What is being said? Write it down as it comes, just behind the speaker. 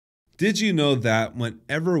Did you know that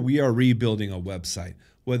whenever we are rebuilding a website,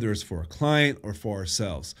 whether it's for a client or for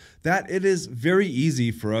ourselves, that it is very easy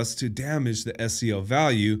for us to damage the SEO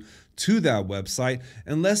value to that website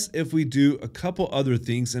unless if we do a couple other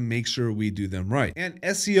things and make sure we do them right. And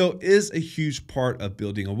SEO is a huge part of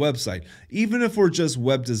building a website. Even if we're just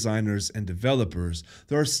web designers and developers,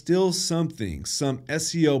 there are still some things, some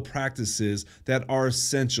SEO practices that are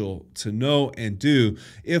essential to know and do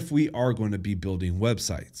if we are going to be building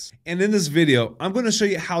websites. And in this video, I'm going to show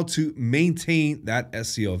you how to maintain that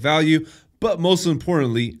SEO value, but most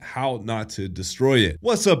importantly, how not to destroy it.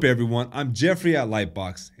 What's up, everyone? I'm Jeffrey at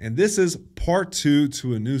Lytbox, and this is part 2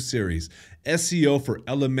 to a new series, SEO for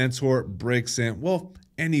Elementor, Breaks, and well,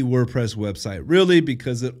 any WordPress website, really,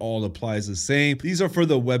 because it all applies the same. These are for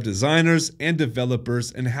the web designers and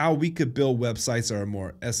developers and how we could build websites that are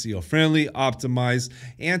more SEO friendly, optimized,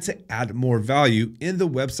 and to add more value in the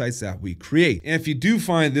websites that we create. And if you do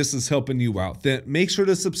find this is helping you out, then make sure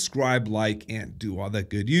to subscribe, like, and do all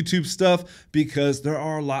that good YouTube stuff because there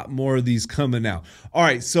are a lot more of these coming out. All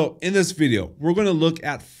right, so in this video, we're going to look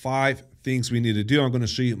at 5 things we need to do. I'm going to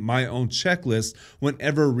show you my own checklist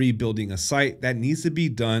whenever rebuilding a site that needs to be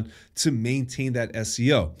done to maintain that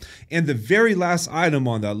SEO. And the very last item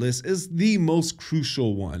on that list is the most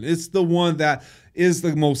crucial one. It's the one that is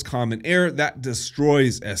the most common error that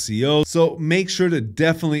destroys SEO. So make sure to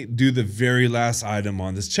definitely do the very last item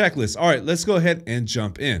on this checklist. All right, let's go ahead and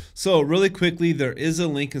jump in. So really quickly, there is a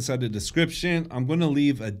link inside the description. I'm going to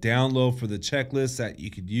leave a download for the checklist that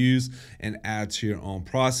you could use and add to your own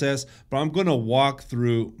process, but I'm going to walk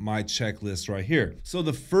through my checklist right here. So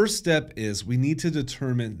the first step is we need to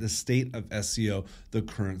determine the state of SEO the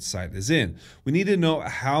current site is in. We need to know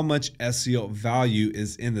how much SEO value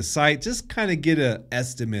is in the site, just kind of get an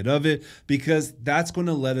estimate of it, because that's going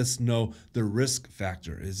to let us know the risk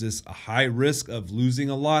factor. Is this a high risk of losing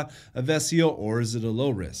a lot of SEO, or is it a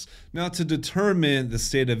low risk? Now, to determine the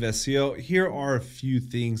state of SEO, here are a few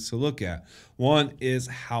things to look at. One is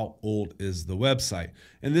how old is the website?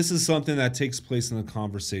 And this is something that takes place in a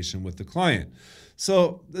conversation with the client.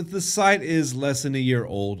 So if the site is less than a year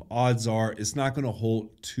old, odds are it's not going to hold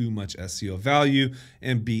too much SEO value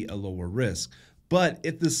and be a lower risk. But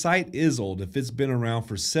if the site is old, if it's been around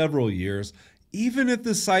for several years, even if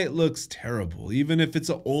the site looks terrible, even if it's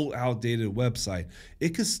an old, outdated website, it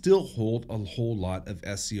could still hold a whole lot of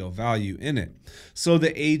SEO value in it. So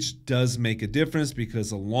the age does make a difference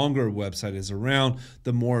because the longer a website is around,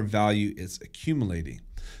 the more value it's accumulating.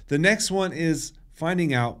 The next one is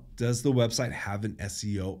finding out, does the website have an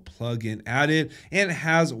SEO plugin added, and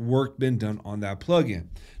has work been done on that plugin?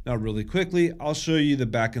 Now, really quickly, I'll show you the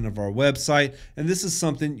backend of our website, and this is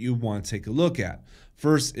something you want to take a look at.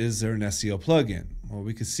 First, is there an SEO plugin? Well,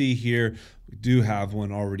 we can see here, we do have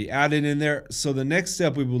one already added in there. So the next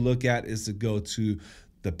step we will look at is to go to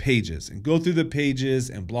the pages and go through the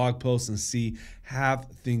pages and blog posts and see have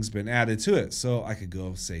things been added to it. So I could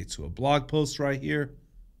go, say, to a blog post right here,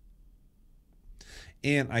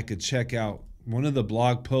 and I could check out one of the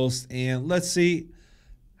blog posts, and let's see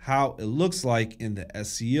how it looks like in the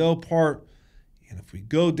SEO part. And if we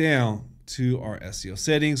go down to our SEO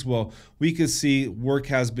settings, well, we can see work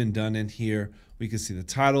has been done in here. We can see the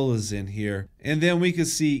title is in here, and then we can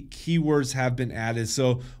see keywords have been added.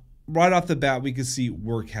 So right off the bat, we can see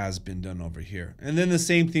work has been done over here. And then the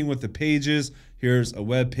same thing with the pages. Here's a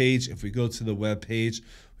web page. If we go to the web page,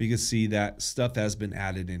 we can see that stuff has been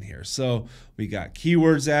added in here. So we got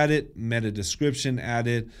keywords added, meta description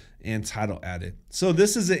added, and title added. So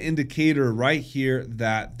this is an indicator right here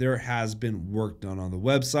that there has been work done on the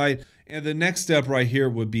website. And the next step right here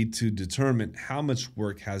would be to determine how much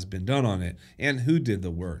work has been done on it and who did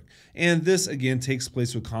the work. And this again takes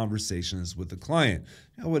place with conversations with the client.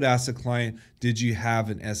 I would ask the client, did you have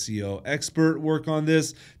an SEO expert work on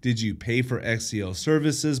this? Did you pay for SEO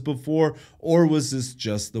services before? Or was this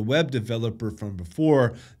just the web developer from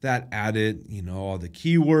before that added, all the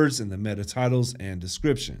keywords and the meta titles and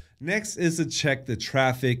description? Next is to check the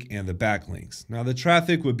traffic and the backlinks. Now, the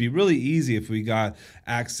traffic would be really easy if we got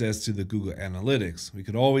access to the Google Analytics. We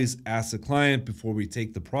could always ask the client before we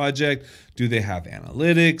take the project, do they have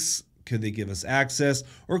analytics? Could they give us access,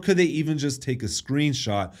 or could they even just take a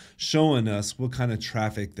screenshot showing us what kind of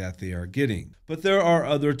traffic that they are getting? But there are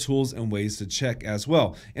other tools and ways to check as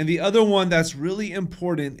well. And the other one that's really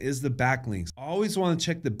important is the backlinks. I always want to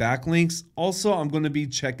check the backlinks. Also, I'm going to be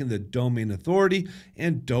checking the domain authority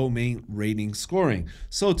and domain rating scoring.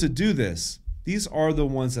 So to do this, these are the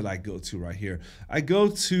ones that I go to right here. I go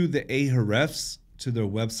to the Ahrefs, to their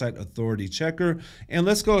website authority checker, and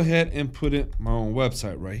let's go ahead and put in my own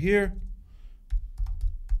website right here.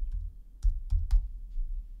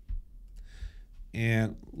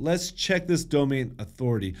 And let's check this domain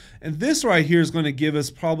authority. And this right here is going to give us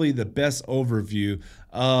probably the best overview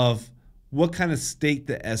of what kind of state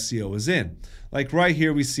the SEO is in. Like right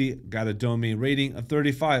here, we see got a domain rating of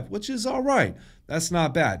 35, which is all right. That's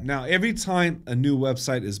not bad. Now, every time a new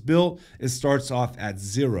website is built, it starts off at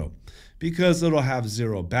 0 because it'll have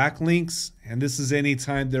 0 backlinks. And this is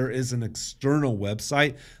anytime there is an external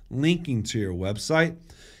website linking to your website.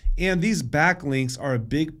 And these backlinks are a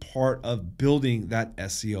big part of building that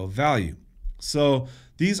SEO value. So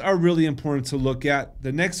these are really important to look at.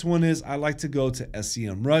 The next one is I like to go to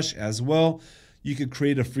SEMrush as well. You could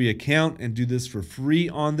create a free account and do this for free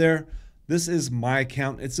on there. This is my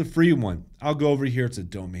account. It's a free one. I'll go over here to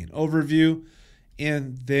domain overview.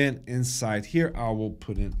 And then inside here, I will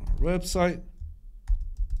put in our website.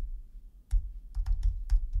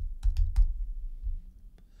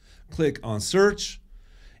 Click on search.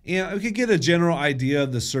 And we could get a general idea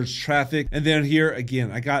of the search traffic. And then here,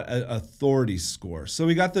 again, I got an authority score. So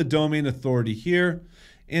we got the domain authority here,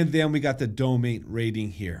 and then we got the domain rating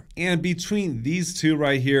here. And between these two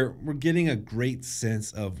right here, we're getting a great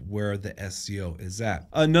sense of where the SEO is at.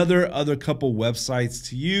 Other couple websites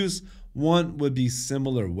to use. One would be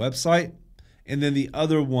Similar Website, and then the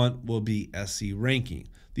other one will be SE Ranking.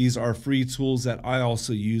 These are free tools that I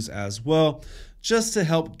also use as well, just to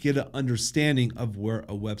help get an understanding of where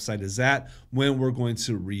a website is at when we're going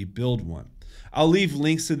to rebuild one. I'll leave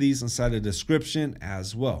links to these inside the description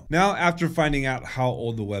as well. Now, after finding out how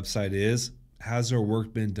old the website is, has there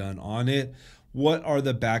work been done on it? What are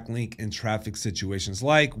the backlink and traffic situations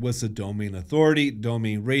like? What's the domain authority,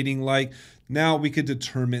 domain rating like? Now we could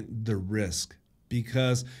determine the risk.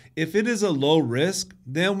 Because if it is a low risk,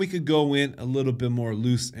 then we could go in a little bit more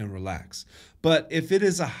loose and relaxed. But if it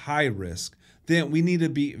is a high risk, then we need to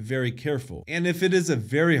be very careful. And if it is a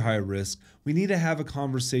very high risk, we need to have a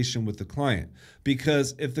conversation with the client.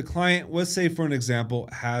 Because if the client, let's say for an example,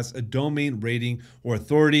 has a domain rating or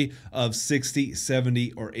authority of 60,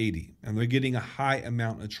 70, or 80, and they're getting a high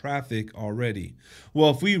amount of traffic already.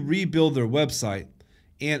 Well, if we rebuild their website,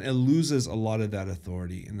 and it loses a lot of that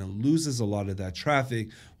authority and it loses a lot of that traffic,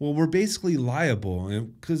 well, we're basically liable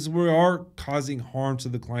because we are causing harm to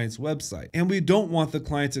the client's website. And we don't want the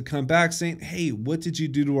client to come back saying, hey, what did you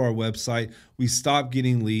do to our website? We stopped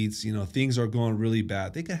getting leads, things are going really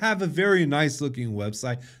bad. They could have a very nice looking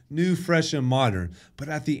website, new, fresh, and modern, but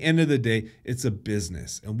at the end of the day, it's a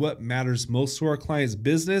business. And what matters most to our client's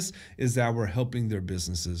business is that we're helping their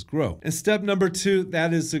businesses grow. And step number 2,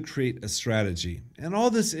 that is to create a strategy. And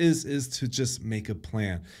all this is to just make a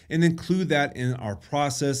plan and include that in our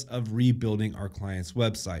process of rebuilding our client's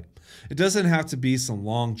website. It doesn't have to be some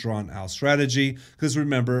long drawn out strategy because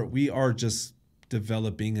remember, we are just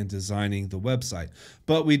developing and designing the website,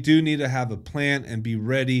 but we do need to have a plan and be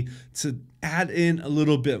ready to add in a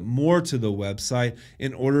little bit more to the website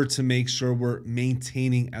in order to make sure we're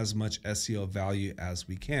maintaining as much SEO value as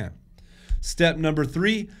we can. Step number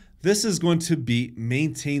 3, this is going to be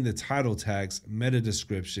maintain the title tags, meta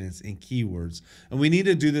descriptions, and keywords. And we need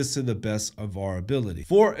to do this to the best of our ability.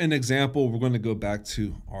 For an example, we're going to go back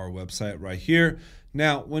to our website right here.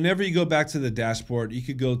 Now, whenever you go back to the dashboard, you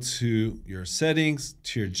could go to your settings,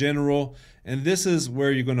 to your general, and this is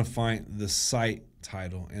where you're going to find the site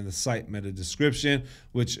title and the site meta description,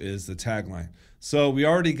 which is the tagline. So we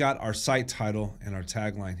already got our site title and our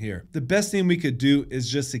tagline here. The best thing we could do is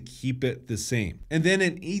just to keep it the same. And then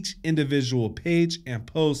in each individual page and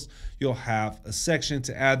post, you'll have a section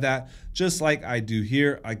to add that, just like I do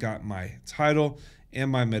here. I got my title and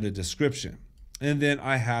my meta description. And then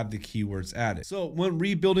I have the keywords added. So when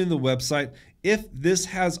rebuilding the website, if this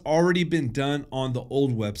has already been done on the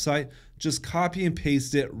old website, just copy and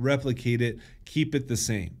paste it, replicate it, keep it the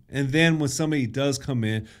same. And then when somebody does come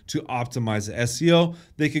in to optimize the SEO,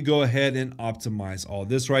 they could go ahead and optimize all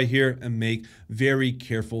this right here and make very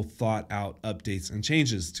careful, thought out updates and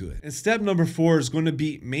changes to it. And step number 4 is going to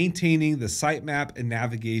be maintaining the sitemap and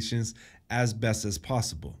navigations as best as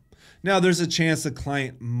possible. Now, there's a chance the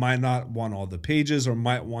client might not want all the pages or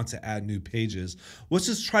might want to add new pages. Let's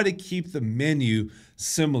just try to keep the menu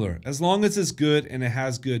similar. As long as it's good and it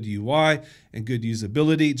has good UI and good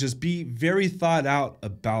usability, just be very thought out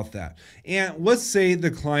about that. And let's say the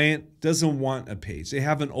client doesn't want a page. They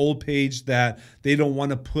have an old page that they don't want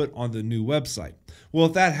to put on the new website. Well,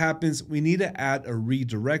 if that happens, we need to add a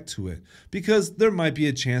redirect to it because there might be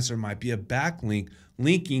a chance there might be a backlink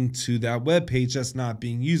linking to that web page that's not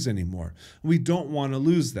being used anymore. We don't want to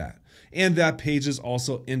lose that. And that page is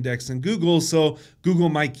also indexed in Google, so Google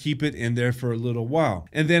might keep it in there for a little while.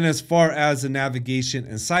 And then as far as the navigation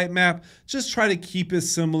and sitemap, just try to keep it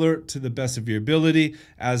similar to the best of your ability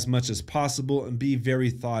as much as possible and be very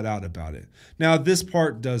thought out about it. Now, this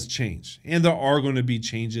part does change, and there are going to be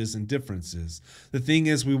changes and differences. The thing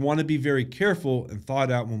is, we want to be very careful and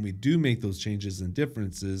thought out when we do make those changes and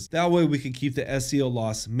differences. That way we can keep the SEO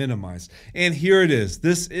loss minimized. And here it is.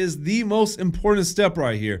 This is the most important step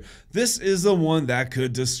right here. This is the one that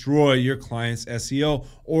could destroy your client's SEO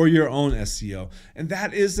or your own SEO. And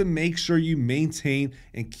that is to make sure you maintain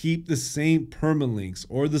and keep the same permalinks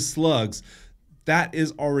or the slugs that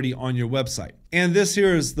is already on your website. And this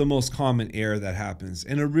here is the most common error that happens,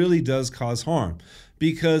 and it really does cause harm.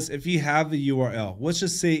 Because if you have the URL, let's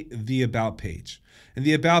just say the about page, and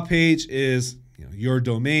the about page is your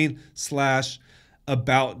domain /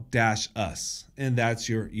 about-us, and that's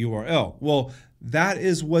your URL. Well, that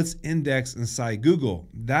is what's indexed inside Google.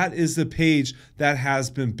 That is the page that has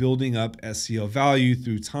been building up SEO value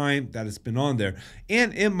through time that it's been on there.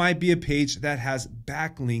 And it might be a page that has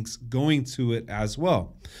backlinks going to it as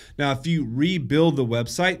well. Now, if you rebuild the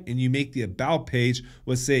website and you make the about page,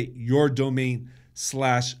 let's say your domain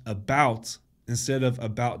 / about instead of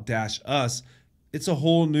about-us, it's a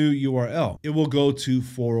whole new URL. It will go to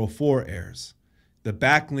 404 errors. The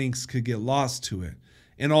backlinks could get lost to it.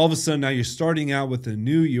 And all of a sudden now you're starting out with a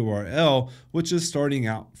new URL, which is starting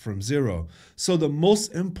out from 0. So the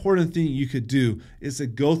most important thing you could do is to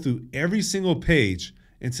go through every single page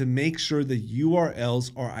and to make sure the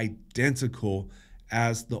URLs are identical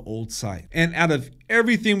as the old site. And out of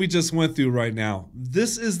everything we just went through right now,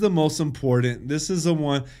 this is the most important. This is the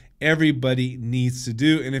one everybody needs to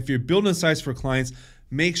do. And if you're building sites for clients,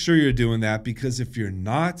 make sure you're doing that, because if you're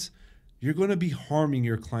not, you're going to be harming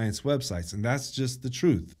your clients' websites, and that's just the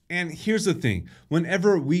truth. And here's the thing,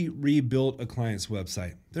 whenever we rebuild a client's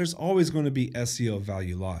website, there's always going to be SEO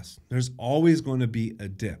value loss. There's always going to be a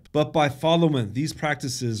dip. But by following these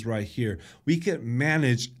practices right here, we can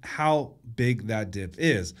manage how big that dip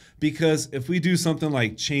is. Because if we do something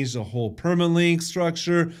like change the whole permalink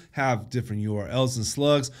structure, have different URLs and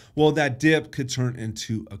slugs, well, that dip could turn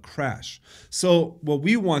into a crash. So what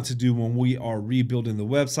we want to do when we are rebuilding the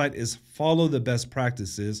website is follow the best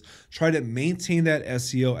practices, try to maintain that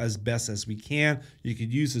SEO as best as we can. You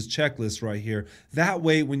could use this checklist right here. That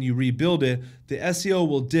way, when you rebuild it, the SEO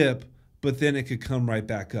will dip, but then it could come right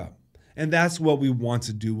back up. And that's what we want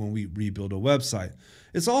to do when we rebuild a website.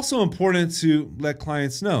 It's also important to let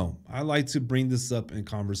clients know. I like to bring this up in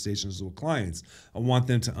conversations with clients. I want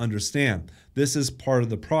them to understand this is part of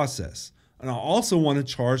the process. And I also want to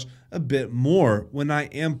charge a bit more when I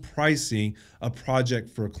am pricing a project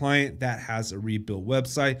for a client that has a rebuilt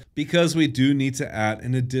website, because we do need to add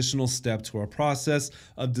an additional step to our process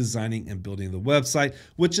of designing and building the website,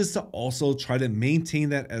 which is to also try to maintain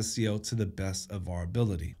that SEO to the best of our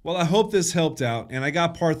ability. Well, I hope this helped out, and I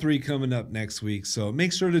got part 3 coming up next week. So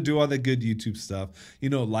make sure to do all the good YouTube stuff,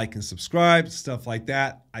 like and subscribe, stuff like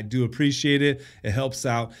that. I do appreciate it. It helps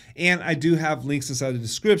out. And I do have links inside the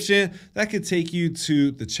description that could take you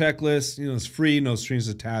to the checklist. It's free, no strings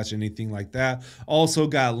attached, anything like that. Also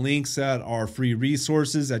got links that are free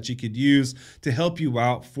resources that you could use to help you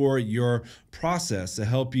out for your process, to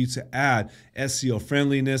help you to add SEO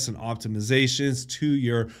friendliness and optimizations to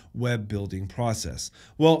your web building process.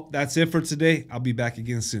 Well, that's it for today. I'll be back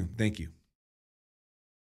again soon. Thank you.